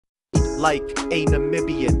like a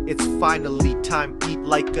Namibian. It's finally time, eat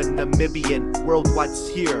like a Namibian. Worldwide's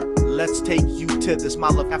here, let's take you to the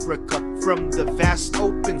smile of Africa. From the vast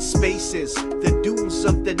open spaces, the dunes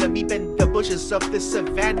of the Namib and the bushes of the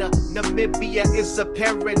savannah, Namibia is a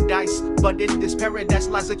paradise, but in this paradise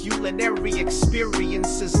lies a culinary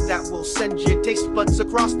experiences that will send your taste buds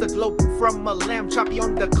across the globe. From a lamb choppy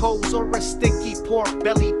on the coals or a sticky pork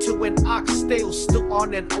belly to an oxtail stew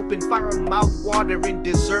on an open fire, mouth watering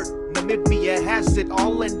dessert. Namibia has it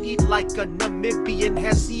all, and eat like a Namibian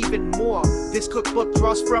has even more. This cookbook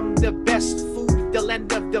draws from the best food, the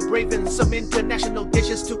land of the brave, and some international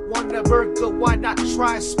dishes. To want a burger, why not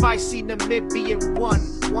try a spicy Namibian one?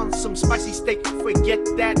 Want some spicy steak? Forget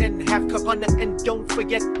that and have kapana, and don't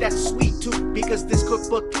forget that sweet too, because this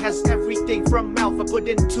cookbook has everything from alpha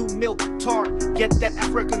pudding to milk tart. Get that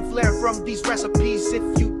African flair from these recipes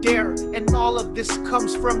if you dare, and all of this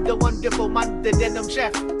comes from the wonderful man, the denim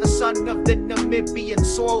chef, the son of the Namibian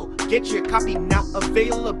soil. Get your copy now,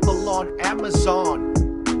 available on Amazon.